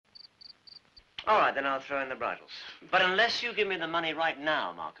All right, then I'll throw in the bridles. But unless you give me the money right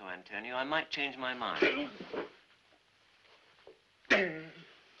now, Marco Antonio, I might change my mind.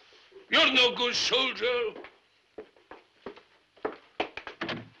 You're no good soldier.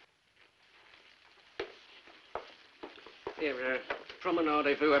 Here,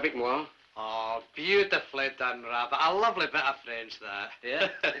 promenade vous avec moi. Oh, beautifully done, Rabbit. A lovely bit of French, that. Yeah?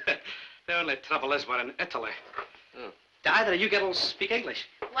 The only trouble is we're in Italy. Oh. Do either of you girls speak English?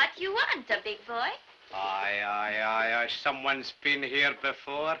 What you want, a big boy? Aye. Someone's been here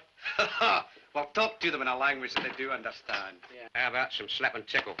before. Well, talk to them in a language that they do understand. Yeah. How about some slap and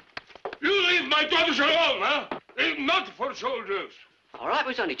tickle? You leave my daughters alone, huh? They're not for soldiers. All right, we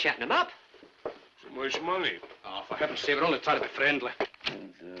was only chatting them up. So much money. Oh, for heaven's sake, we're only trying to be friendly.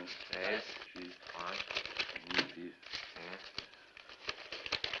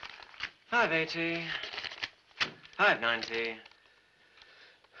 580, 590,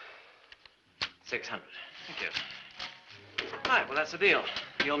 600. Thank you. Right, well, that's the deal.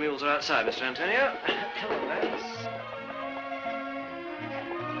 Your mules are outside, Mr. Antonio. Come on, lads.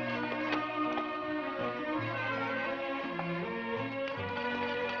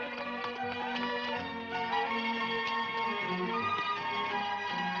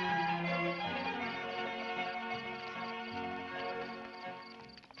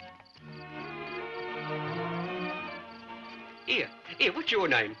 Here, what's your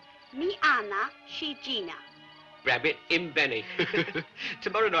name? Me Anna, she Gina. Rabbit, him Benny.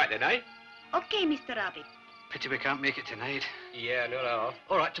 Tomorrow night then, eh? Okay, Mr. Rabbit. Pity we can't make it tonight. Yeah, no.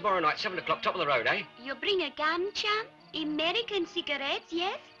 All right, tomorrow night, 7 o'clock, top of the road, eh? You bring a gun, chum? American cigarettes,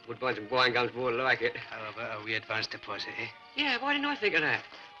 yes? Would find some wine guns more like it. How about a wee advance deposit, eh? Yeah, why didn't I think of that?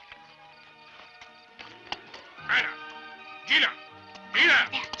 Anna! Gina!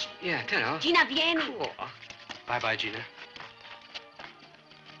 Yeah, ta-ra. Gina, vieni. Cool. Bye-bye, Gina.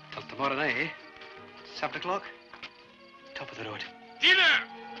 Till tomorrow night, eh? 7 o'clock? Top of the road. Gina!